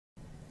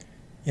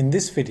In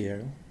this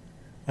video,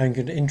 I'm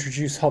going to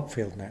introduce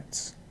Hopfield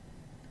nets.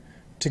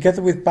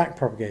 Together with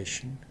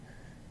backpropagation,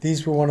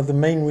 these were one of the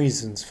main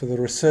reasons for the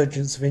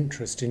resurgence of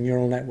interest in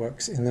neural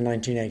networks in the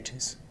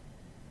 1980s.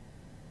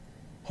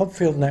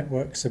 Hopfield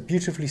networks are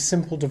beautifully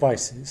simple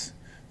devices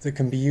that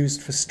can be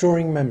used for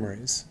storing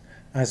memories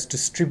as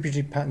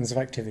distributed patterns of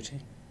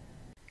activity.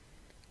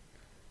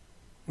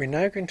 We're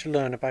now going to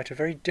learn about a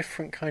very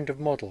different kind of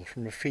model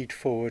from a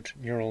feed-forward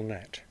neural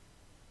net.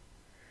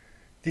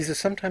 These are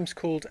sometimes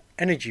called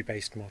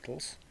energy-based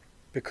models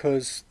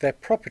because their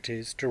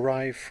properties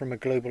derive from a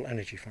global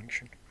energy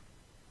function.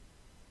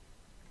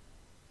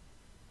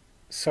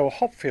 So a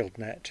Hopfield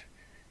net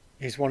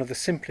is one of the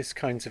simplest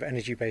kinds of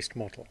energy-based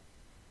model.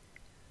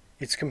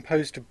 It's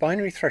composed of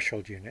binary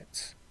threshold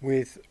units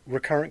with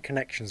recurrent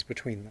connections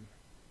between them.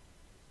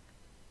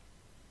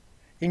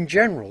 In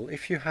general,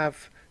 if you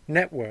have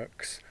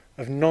networks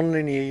of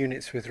nonlinear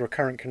units with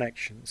recurrent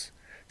connections,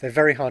 they're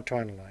very hard to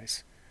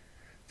analyze.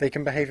 They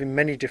can behave in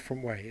many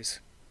different ways.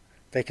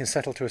 They can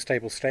settle to a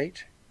stable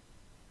state.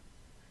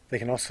 They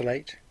can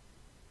oscillate.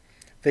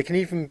 They can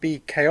even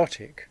be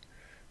chaotic,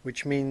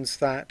 which means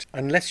that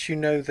unless you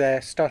know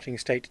their starting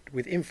state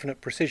with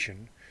infinite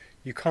precision,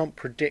 you can't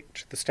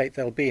predict the state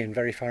they'll be in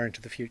very far into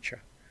the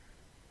future.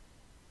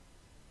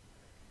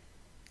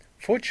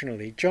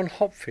 Fortunately, John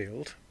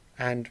Hopfield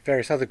and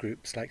various other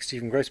groups like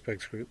Stephen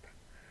Grossberg's group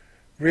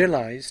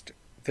realized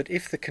that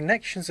if the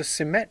connections are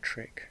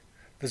symmetric,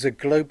 there's a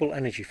global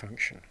energy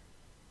function.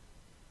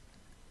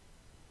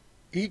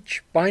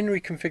 Each binary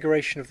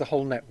configuration of the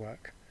whole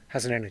network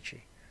has an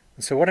energy.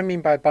 And so what I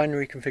mean by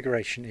binary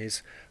configuration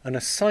is an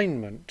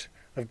assignment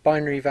of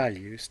binary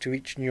values to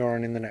each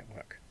neuron in the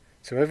network.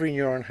 So every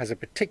neuron has a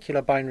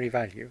particular binary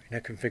value in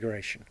a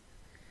configuration.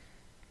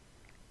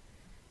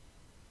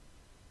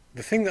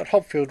 The thing that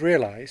Hopfield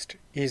realized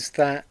is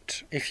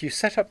that if you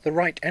set up the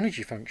right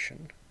energy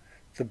function,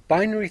 the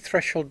binary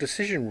threshold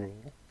decision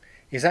rule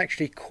is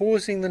actually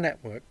causing the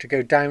network to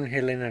go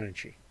downhill in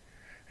energy.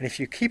 And if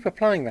you keep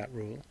applying that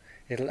rule,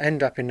 it'll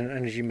end up in an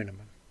energy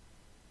minimum.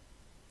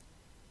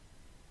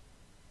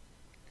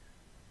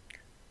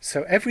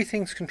 So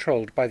everything's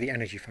controlled by the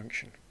energy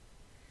function.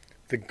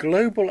 The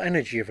global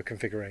energy of a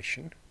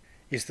configuration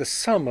is the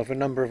sum of a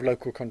number of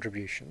local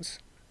contributions,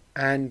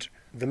 and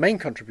the main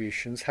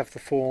contributions have the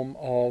form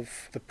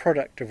of the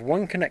product of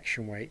one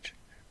connection weight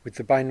with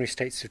the binary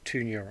states of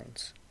two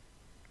neurons.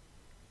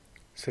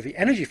 So the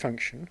energy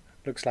function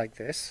looks like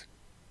this.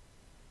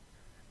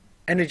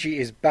 Energy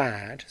is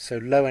bad, so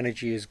low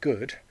energy is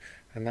good,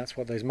 and that's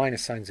what those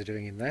minus signs are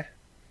doing in there.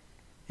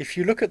 If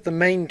you look at the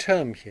main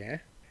term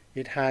here,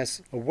 it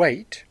has a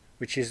weight,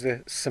 which is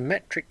the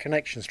symmetric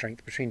connection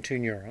strength between two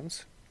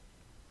neurons,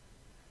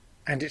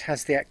 and it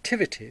has the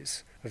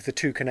activities of the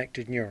two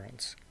connected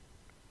neurons.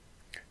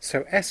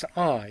 So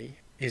SI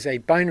is a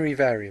binary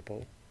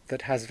variable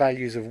that has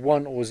values of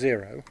 1 or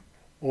 0,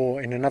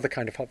 or in another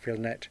kind of Hopfield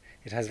net,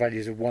 it has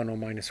values of 1 or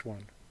minus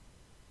 1.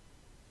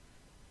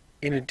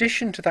 In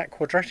addition to that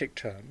quadratic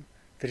term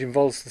that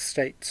involves the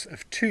states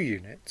of two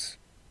units,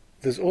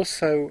 there's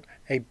also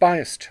a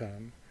bias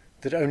term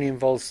that only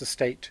involves the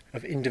state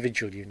of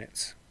individual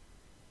units.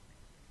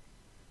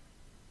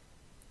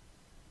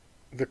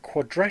 The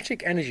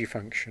quadratic energy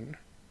function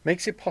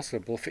makes it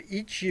possible for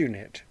each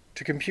unit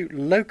to compute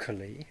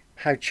locally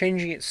how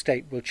changing its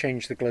state will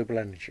change the global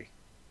energy.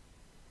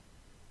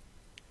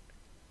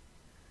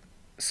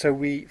 So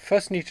we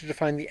first need to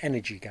define the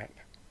energy gap.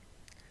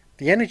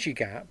 The energy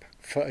gap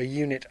for a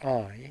unit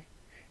I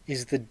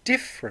is the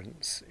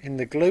difference in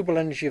the global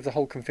energy of the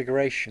whole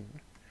configuration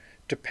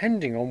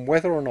depending on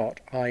whether or not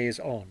I is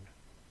on.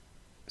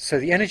 So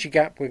the energy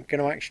gap we're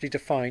going to actually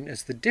define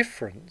as the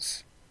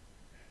difference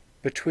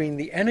between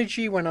the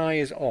energy when I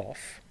is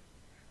off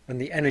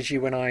and the energy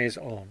when I is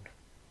on.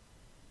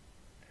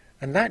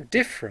 And that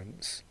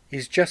difference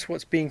is just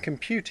what's being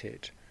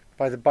computed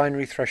by the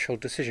binary threshold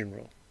decision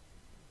rule.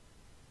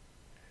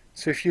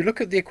 So if you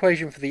look at the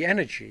equation for the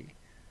energy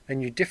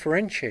and you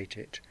differentiate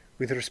it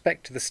with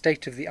respect to the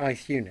state of the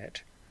ith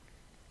unit,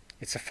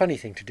 it's a funny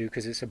thing to do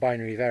because it's a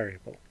binary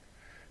variable.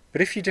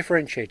 But if you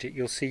differentiate it,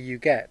 you'll see you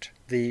get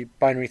the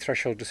binary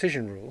threshold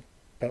decision rule,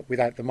 but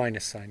without the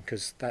minus sign,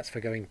 because that's for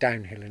going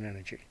downhill in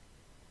energy.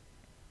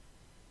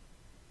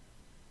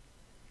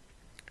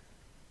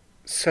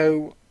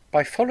 So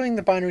by following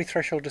the binary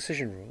threshold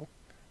decision rule,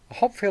 a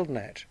Hopfield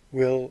net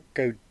will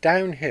go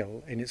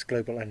downhill in its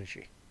global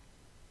energy.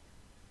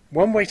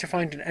 One way to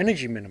find an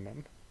energy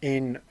minimum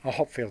in a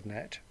Hopfield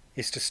net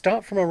is to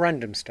start from a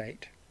random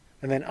state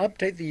and then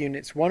update the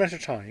units one at a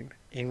time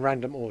in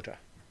random order.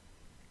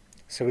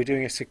 So we're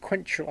doing a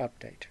sequential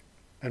update.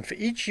 And for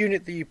each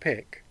unit that you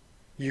pick,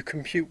 you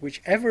compute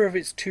whichever of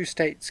its two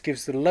states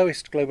gives the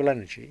lowest global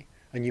energy,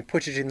 and you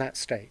put it in that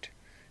state,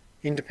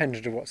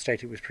 independent of what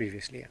state it was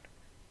previously in.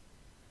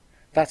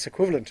 That's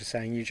equivalent to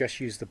saying you just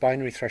use the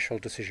binary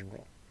threshold decision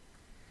rule.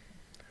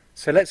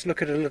 So let's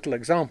look at a little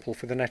example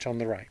for the net on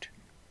the right.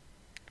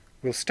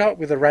 We'll start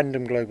with a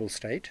random global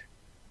state.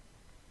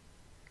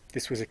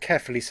 This was a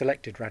carefully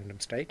selected random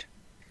state.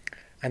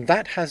 and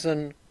that has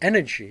an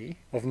energy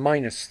of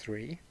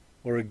 -3,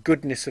 or a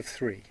goodness of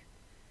 3.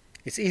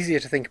 It's easier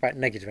to think about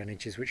negative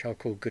energies, which I'll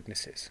call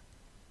goodnesses.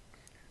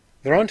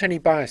 There aren't any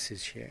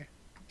biases here,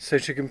 so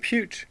to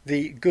compute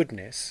the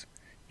goodness,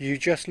 you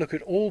just look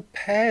at all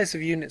pairs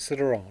of units that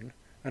are on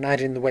and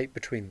add in the weight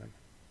between them.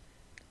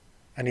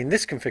 And in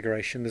this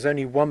configuration, there's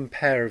only one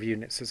pair of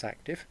units that's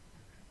active,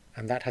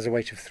 and that has a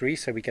weight of 3,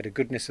 so we get a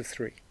goodness of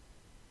 3.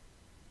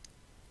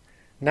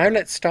 Now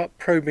let's start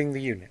probing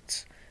the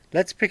units.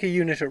 Let's pick a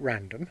unit at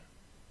random,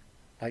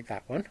 like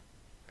that one,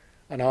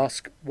 and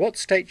ask what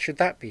state should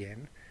that be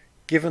in,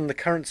 given the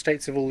current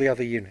states of all the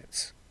other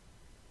units.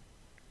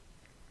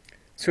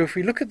 So if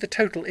we look at the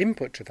total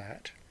input to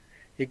that,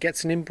 it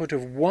gets an input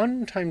of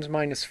 1 times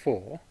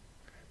 -4,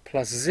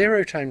 plus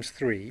 0 times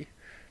 3,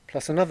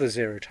 plus another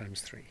 0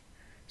 times 3.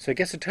 So it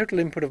gets a total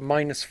input of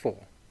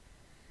 -4.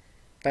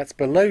 That's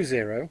below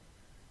 0,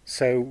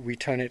 so we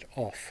turn it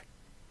off,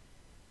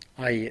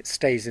 i.e. it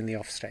stays in the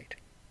off state.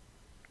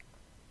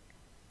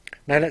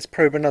 Now let's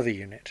probe another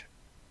unit.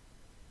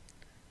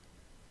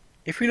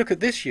 If we look at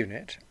this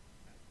unit,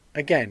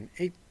 again,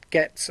 it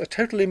gets a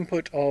total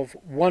input of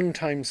 1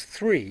 times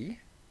 3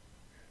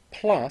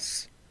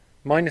 plus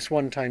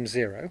 -1 times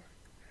 0.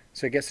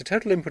 So it gets a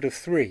total input of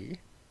 3,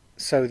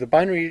 so the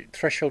binary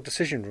threshold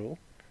decision rule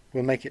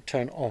will make it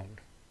turn on.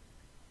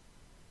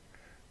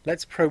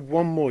 Let's probe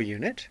one more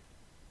unit.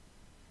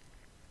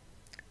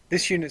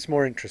 This unit's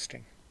more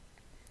interesting.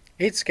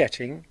 It's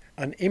getting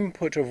an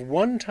input of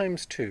 1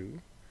 times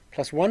 2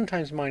 plus 1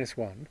 times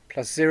 -1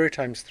 plus 0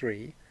 times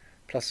 3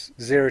 plus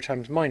 0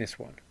 times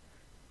 -1.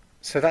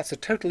 So that's a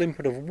total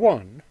input of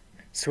 1,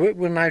 so it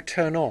will now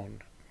turn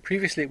on.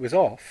 Previously it was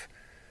off,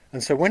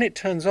 and so when it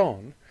turns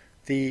on,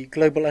 the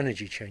global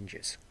energy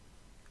changes.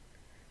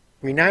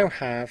 We now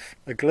have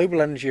a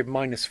global energy of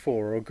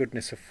 -4, or a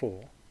goodness of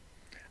 4,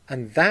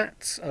 and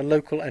that's a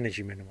local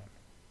energy minimum.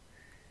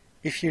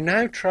 If you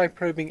now try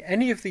probing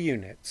any of the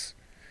units,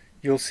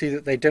 you'll see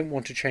that they don't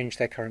want to change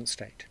their current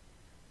state.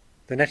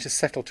 The net is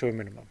settled to a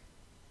minimum.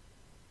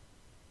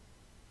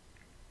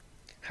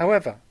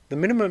 However, the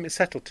minimum it's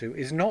settled to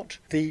is not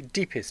the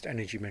deepest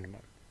energy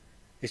minimum.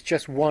 It's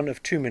just one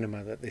of 2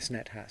 minima that this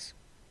net has.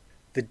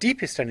 The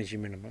deepest energy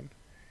minimum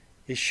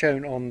is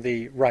shown on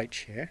the right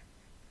here,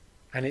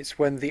 and it's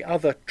when the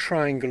other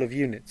triangle of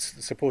units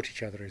that support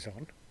each other is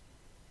on.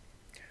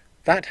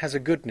 That has a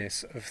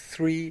goodness of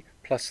 3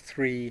 plus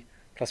 3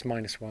 plus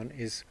 -1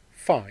 is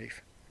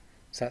 5.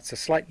 So that's a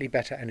slightly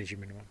better energy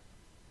minimum.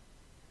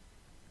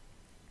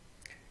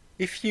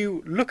 If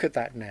you look at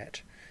that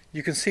net,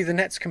 you can see the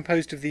net's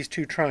composed of these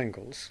 2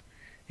 triangles,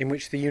 in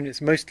which the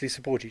units mostly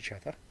support each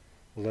other,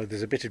 although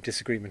there's a bit of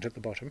disagreement at the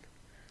bottom.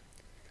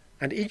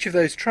 And each of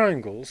those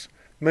triangles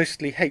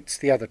mostly hates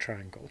the other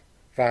triangle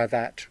via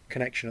that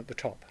connection at the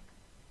top.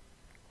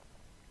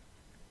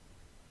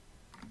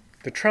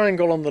 The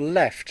triangle on the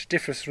left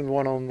differs from the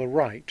one on the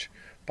right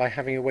by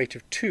having a weight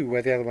of 2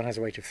 where the other one has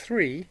a weight of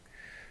 3,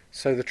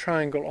 so the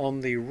triangle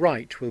on the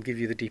right will give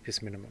you the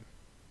deepest minimum.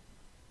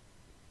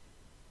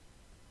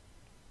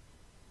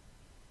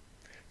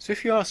 So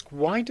if you ask,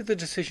 why do the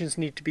decisions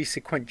need to be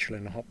sequential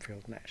in a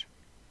Hopfield net?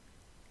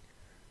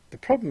 The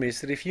problem is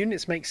that if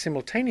units make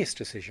simultaneous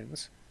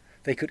decisions,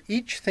 they could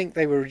each think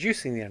they were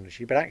reducing the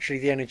energy, but actually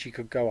the energy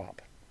could go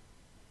up.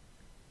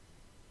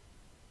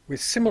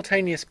 With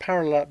simultaneous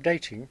parallel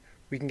updating,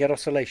 we can get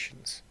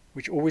oscillations,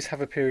 which always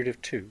have a period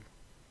of 2.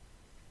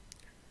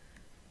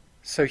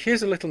 So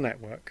here's a little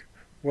network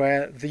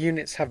where the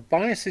units have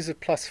biases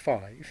of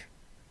 +5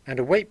 and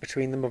a weight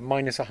between them of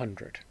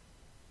 -100.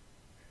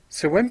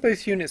 So when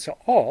both units are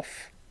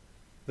off,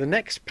 the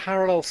next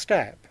parallel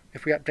step,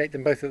 if we update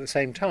them both at the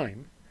same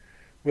time,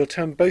 will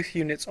turn both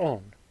units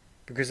on,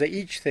 because they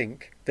each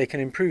think they can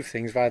improve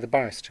things via the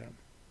bias term.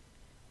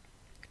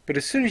 But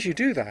as soon as you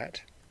do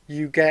that,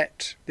 you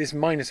get this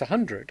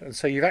 -100, and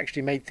so you've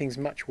actually made things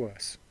much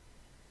worse.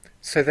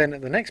 So then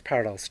at the next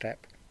parallel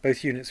step,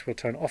 both units will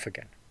turn off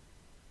again.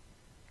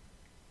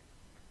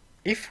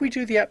 If we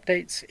do the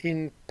updates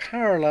in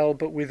parallel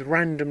but with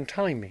random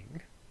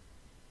timing,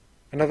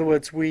 in other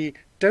words, we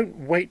don't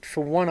wait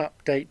for one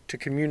update to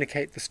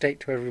communicate the state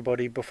to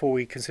everybody before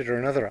we consider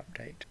another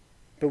update,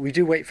 but we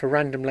do wait for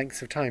random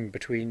lengths of time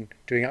between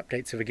doing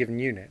updates of a given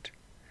unit,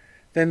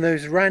 then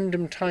those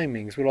random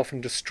timings will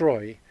often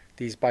destroy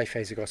these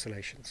biphasic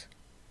oscillations.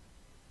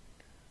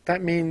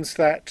 That means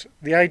that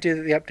the idea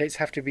that the updates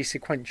have to be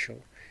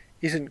sequential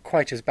isn't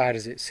quite as bad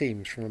as it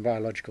seems from a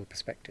biological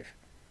perspective.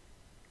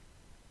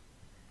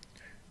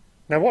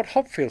 Now what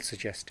Hopfield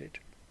suggested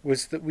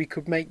was that we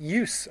could make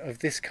use of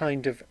this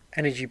kind of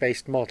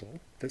energy-based model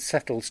that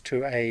settles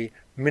to a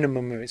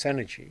minimum of its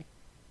energy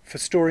for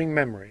storing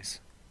memories.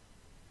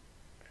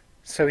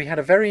 So he had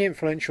a very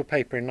influential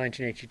paper in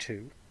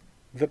 1982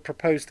 that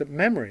proposed that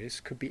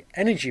memories could be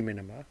energy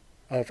minima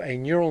of a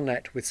neural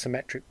net with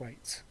symmetric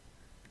weights.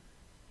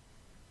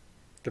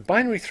 The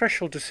binary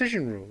threshold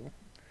decision rule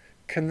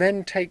can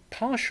then take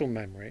partial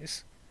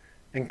memories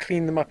and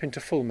clean them up into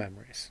full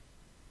memories.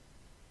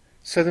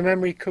 So the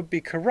memory could be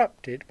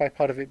corrupted by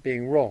part of it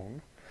being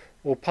wrong,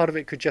 or part of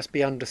it could just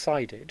be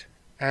undecided,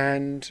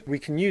 and we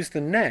can use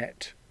the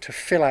net to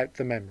fill out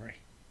the memory.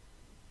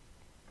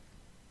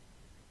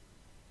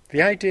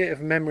 The idea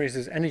of memories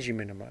as energy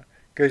minima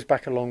goes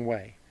back a long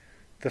way.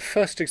 The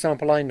first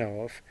example I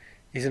know of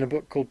is in a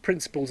book called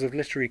Principles of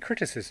Literary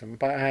Criticism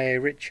by I.A.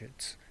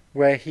 Richards,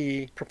 where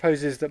he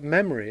proposes that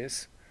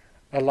memories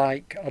are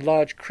like a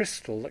large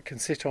crystal that can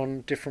sit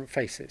on different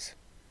faces.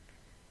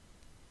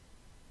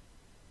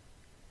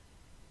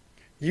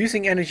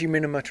 Using energy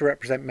minima to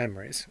represent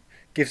memories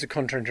gives a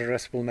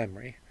content-addressable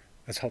memory,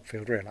 as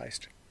Hopfield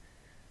realised,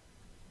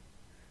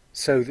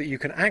 so that you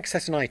can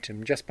access an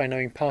item just by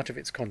knowing part of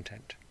its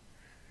content.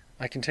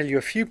 I can tell you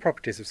a few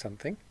properties of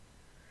something.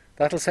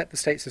 That'll set the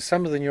states of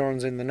some of the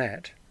neurons in the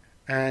net,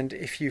 and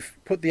if you've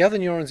put the other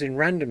neurons in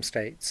random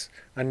states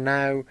and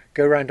now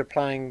go around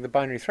applying the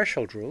binary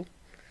threshold rule,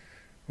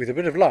 with a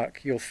bit of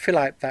luck you'll fill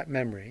out that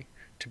memory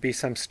to be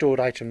some stored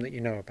item that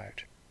you know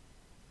about.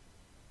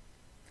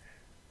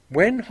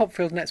 When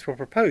Hopfield nets were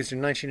proposed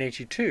in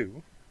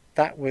 1982,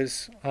 that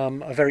was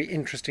a very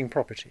interesting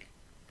property.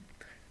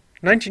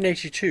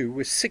 1982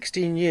 was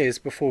 16 years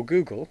before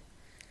Google.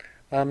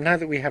 Now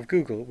that we have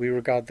Google, we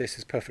regard this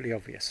as perfectly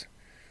obvious.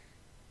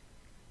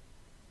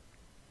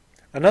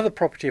 Another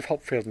property of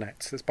Hopfield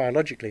nets that's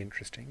biologically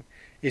interesting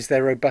is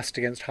they're robust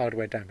against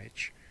hardware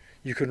damage.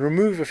 You can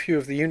remove a few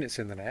of the units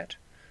in the net,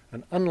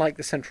 and unlike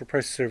the central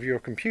processor of your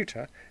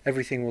computer,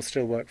 everything will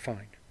still work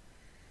fine.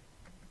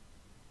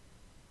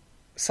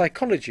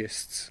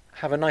 Psychologists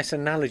have a nice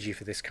analogy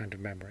for this kind of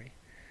memory.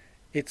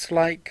 It's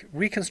like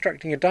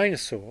reconstructing a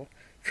dinosaur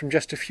from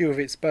just a few of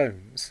its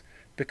bones,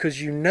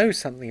 because you know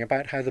something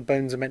about how the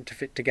bones are meant to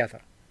fit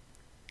together.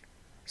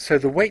 So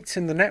the weights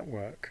in the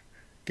network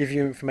give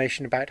you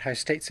information about how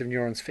states of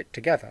neurons fit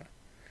together,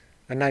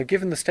 and now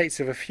given the states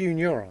of a few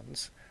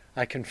neurons,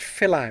 I can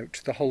fill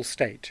out the whole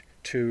state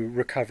to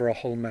recover a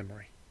whole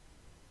memory.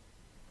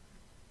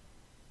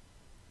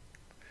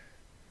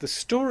 The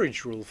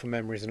storage rule for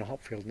memories in a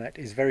Hopfield net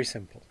is very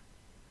simple.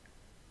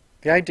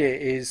 The idea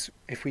is,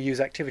 if we use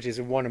activities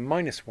of 1 and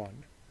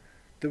 -1,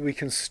 that we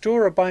can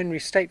store a binary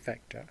state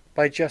vector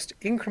by just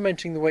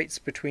incrementing the weights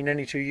between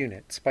any two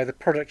units by the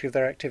product of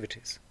their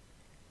activities.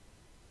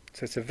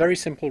 So it's a very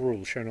simple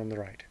rule shown on the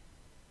right.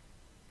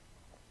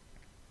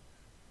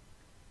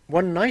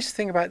 One nice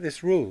thing about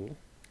this rule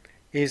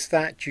is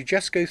that you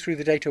just go through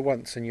the data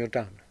once and you're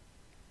done.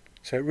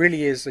 So it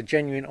really is a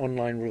genuine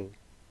online rule.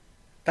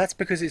 That's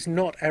because it's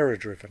not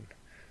error-driven.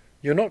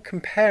 You're not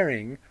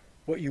comparing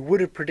what you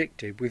would have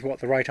predicted with what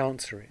the right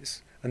answer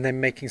is, and then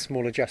making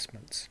small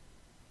adjustments.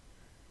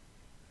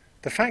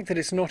 The fact that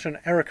it's not an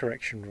error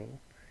correction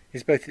rule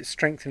is both its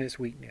strength and its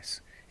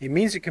weakness. It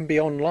means it can be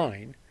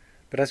online,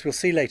 but as we'll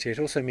see later, it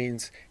also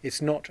means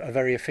it's not a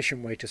very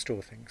efficient way to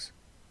store things.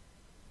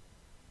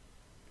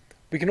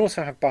 We can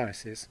also have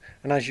biases,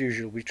 and as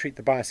usual, we treat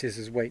the biases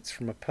as weights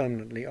from a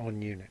permanently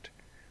on unit.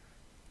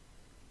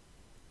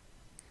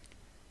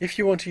 If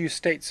you want to use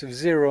states of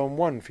 0 and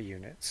 1 for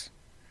units,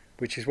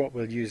 which is what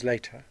we'll use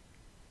later,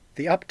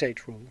 the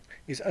update rule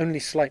is only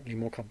slightly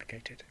more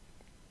complicated.